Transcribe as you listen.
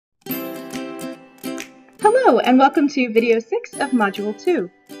Hello and welcome to video 6 of Module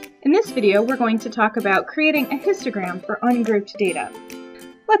 2. In this video we're going to talk about creating a histogram for ungrouped data.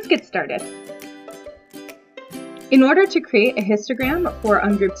 Let's get started. In order to create a histogram for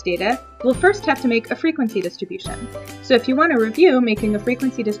ungrouped data, we'll first have to make a frequency distribution. So if you want to review making a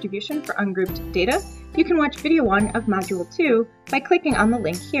frequency distribution for ungrouped data, you can watch video 1 of Module 2 by clicking on the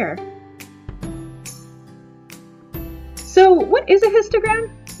link here. So what is a histogram?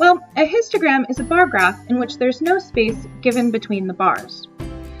 Well, a histogram is a bar graph in which there's no space given between the bars.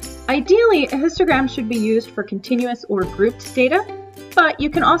 Ideally, a histogram should be used for continuous or grouped data, but you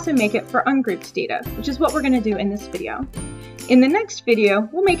can also make it for ungrouped data, which is what we're going to do in this video. In the next video,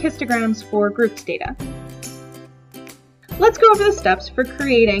 we'll make histograms for grouped data. Let's go over the steps for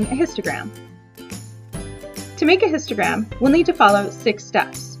creating a histogram. To make a histogram, we'll need to follow 6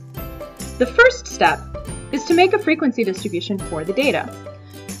 steps. The first step is to make a frequency distribution for the data.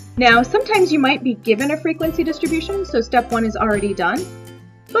 Now, sometimes you might be given a frequency distribution, so step 1 is already done.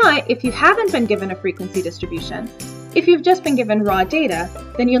 But if you haven't been given a frequency distribution, if you've just been given raw data,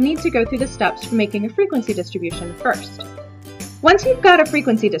 then you'll need to go through the steps for making a frequency distribution first. Once you've got a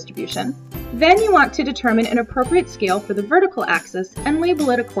frequency distribution, then you want to determine an appropriate scale for the vertical axis and label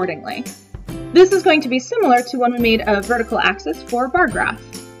it accordingly. This is going to be similar to when we made a vertical axis for a bar graph.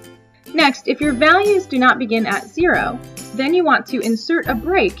 Next, if your values do not begin at 0, then you want to insert a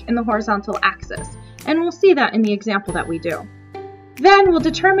break in the horizontal axis, and we'll see that in the example that we do. Then we'll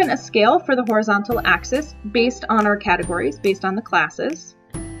determine a scale for the horizontal axis based on our categories, based on the classes.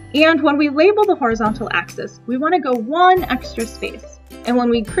 And when we label the horizontal axis, we want to go 1 extra space. And when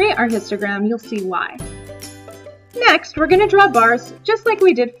we create our histogram, you'll see why. Next, we're going to draw bars just like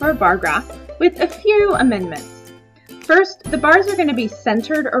we did for a bar graph, with a few amendments. First, the bars are going to be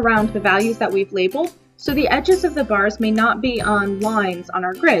centered around the values that we've labeled, so the edges of the bars may not be on lines on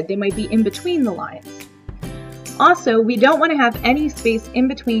our grid, they might be in between the lines. Also, we don't want to have any space in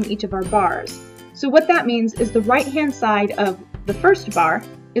between each of our bars. So what that means is the right-hand side of the first bar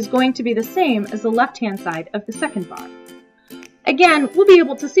is going to be the same as the left-hand side of the second bar. Again, we'll be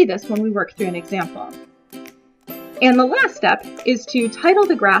able to see this when we work through an example. And the last step is to title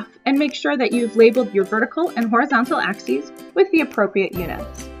the graph and make sure that you've labeled your vertical and horizontal axes with the appropriate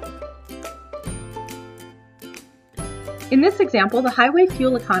units. In this example, the highway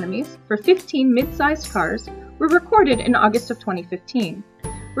fuel economies for 15 mid-sized cars were recorded in August of 2015.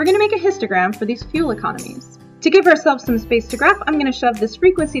 We're going to make a histogram for these fuel economies. To give ourselves some space to graph, I'm going to shove this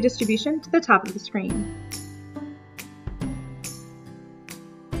frequency distribution to the top of the screen.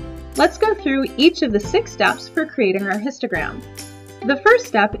 Let's go through each of the 6 steps for creating our histogram. The first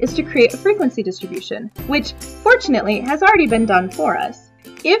step is to create a frequency distribution, which fortunately has already been done for us.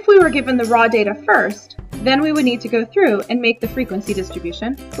 If we were given the raw data first, then we would need to go through and make the frequency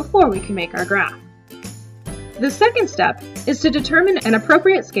distribution before we can make our graph. The second step is to determine an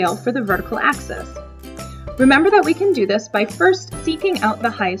appropriate scale for the vertical axis. Remember that we can do this by first seeking out the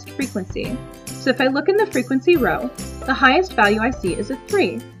highest frequency. So if I look in the frequency row, the highest value I see is a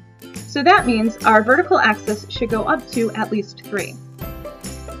 3. So that means our vertical axis should go up to at least 3.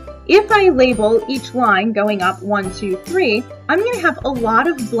 If I label each line going up 1, 2, 3, I'm going to have a lot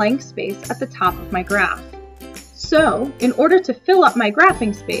of blank space at the top of my graph. So in order to fill up my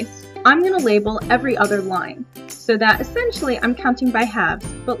graphing space, I'm going to label every other line, so that essentially I'm counting by halves,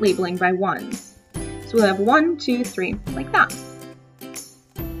 but labeling by ones. So we'll have 1, 2, 3, like that.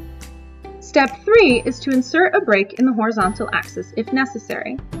 Step 3 is to insert a break in the horizontal axis if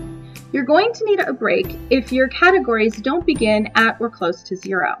necessary. You're going to need a break if your categories don't begin at or close to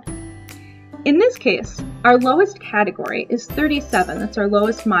 0. In this case, our lowest category is 37, that's our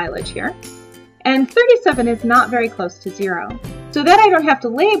lowest mileage here, and 37 is not very close to 0. So that I don't have to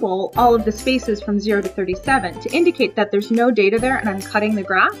label all of the spaces from 0 to 37 to indicate that there's no data there and I'm cutting the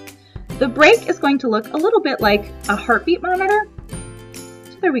graph, the break is going to look a little bit like a heartbeat monitor.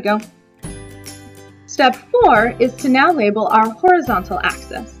 So there we go. Step 4 is to now label our horizontal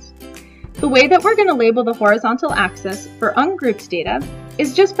axis. The way that we're going to label the horizontal axis for ungrouped data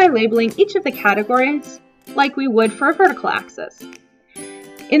is just by labeling each of the categories like we would for a vertical axis.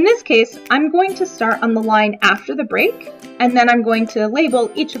 In this case, I'm going to start on the line after the break, and then I'm going to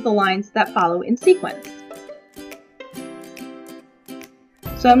label each of the lines that follow in sequence.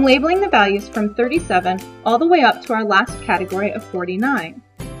 So I'm labeling the values from 37 all the way up to our last category of 49.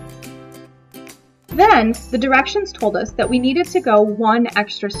 Then, the directions told us that we needed to go 1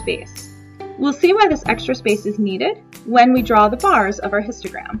 extra space. We'll see why this extra space is needed when we draw the bars of our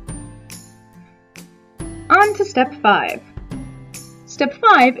histogram. On to step 5. Step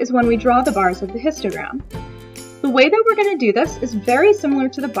 5 is when we draw the bars of the histogram. The way that we're going to do this is very similar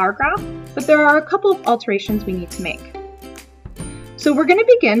to the bar graph, but there are a couple of alterations we need to make. So we're going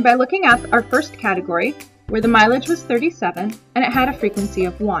to begin by looking at our first category, where the mileage was 37 and it had a frequency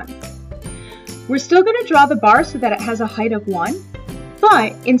of 1. We're still going to draw the bar so that it has a height of 1,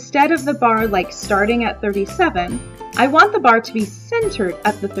 but instead of the bar starting at 37, I want the bar to be centered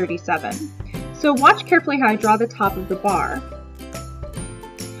at the 37. So watch carefully how I draw the top of the bar.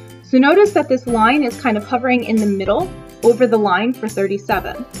 So notice that this line is kind of hovering in the middle over the line for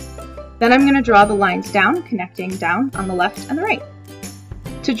 37. Then I'm going to draw the lines down, connecting down on the left and the right.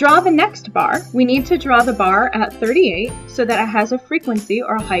 To draw the next bar, we need to draw the bar at 38 so that it has a frequency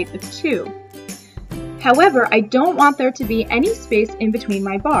or a height of 2. However, I don't want there to be any space in between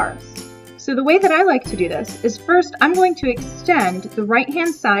my bars. So the way that I like to do this is first I'm going to extend the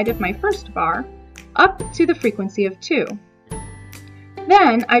right-hand side of my first bar up to the frequency of 2.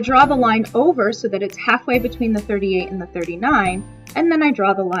 Then I draw the line over so that it's halfway between the 38 and the 39, and then I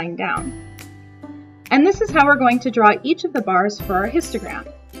draw the line down. And this is how we're going to draw each of the bars for our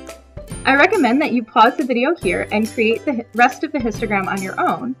histogram. I recommend that you pause the video here and create the rest of the histogram on your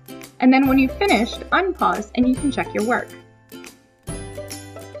own, and then when you've finished, unpause and you can check your work.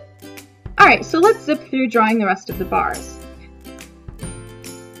 Alright, so let's zip through drawing the rest of the bars.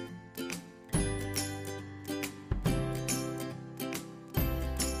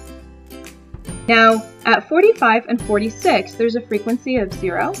 Now, at 45 and 46, there's a frequency of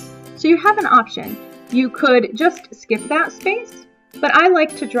 0, so you have an option. You could just skip that space, but I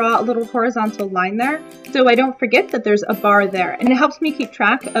like to draw a little horizontal line there so I don't forget that there's a bar there, and it helps me keep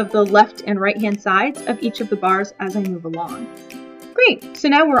track of the left and right-hand sides of each of the bars as I move along. Great, so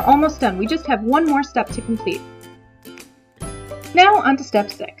now we're almost done. We just have one more step to complete. Now on to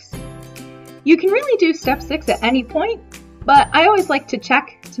step 6. You can really do step 6 at any point, but I always like to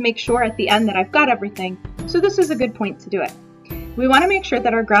check to make sure at the end that I've got everything, so this is a good point to do it. We want to make sure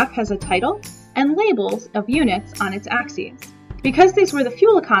that our graph has a title and labels of units on its axes. Because these were the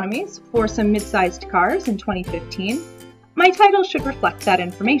fuel economies for some mid-sized cars in 2015, my title should reflect that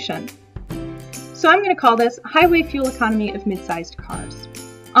information. So I'm going to call this Highway Fuel Economy of Mid-Sized Cars.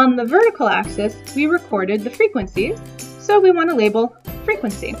 On the vertical axis, we recorded the frequencies, so we want to label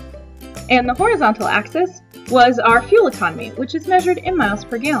frequency. And the horizontal axis was our fuel economy, which is measured in miles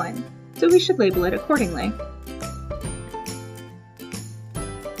per gallon, so we should label it accordingly.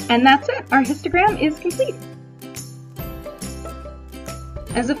 And that's it, our histogram is complete.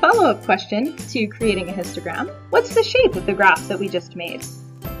 As a follow-up question to creating a histogram, what's the shape of the graph that we just made?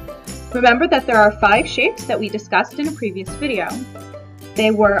 Remember that there are 5 shapes that we discussed in a previous video.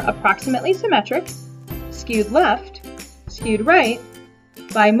 They were approximately symmetric, skewed left, skewed right,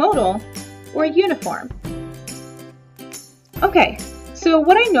 bimodal, or uniform. Okay, so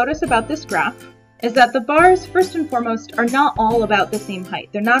what I notice about this graph is that the bars, first and foremost, are not all about the same height.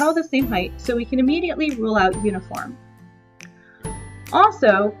 They're not all the same height, so we can immediately rule out uniform.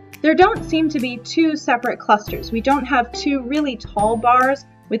 Also, there don't seem to be 2 separate clusters. We don't have 2 really tall bars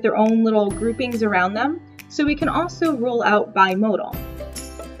with their own little groupings around them, so we can also rule out bimodal.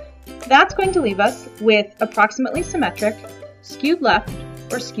 That's going to leave us with approximately symmetric, skewed left,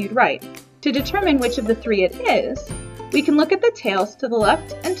 or skewed right. To determine which of the 3 it is, we can look at the tails to the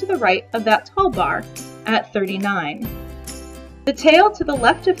left and to the right of that tall bar at 39. The tail to the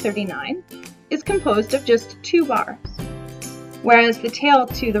left of 39 is composed of just 2 bars, whereas the tail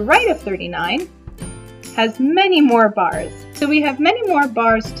to the right of 39 has many more bars. So we have many more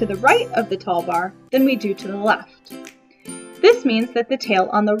bars to the right of the tall bar than we do to the left. This means that the tail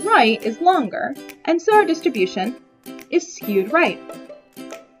on the right is longer, and so our distribution is skewed right.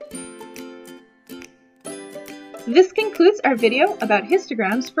 This concludes our video about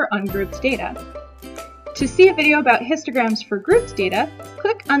histograms for ungrouped data. To see a video about histograms for grouped data,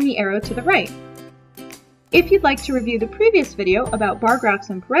 click on the arrow to the right. If you'd like to review the previous video about bar graphs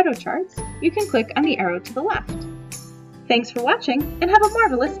and Pareto charts, you can click on the arrow to the left. Thanks for watching, and have a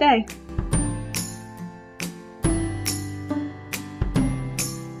marvelous day!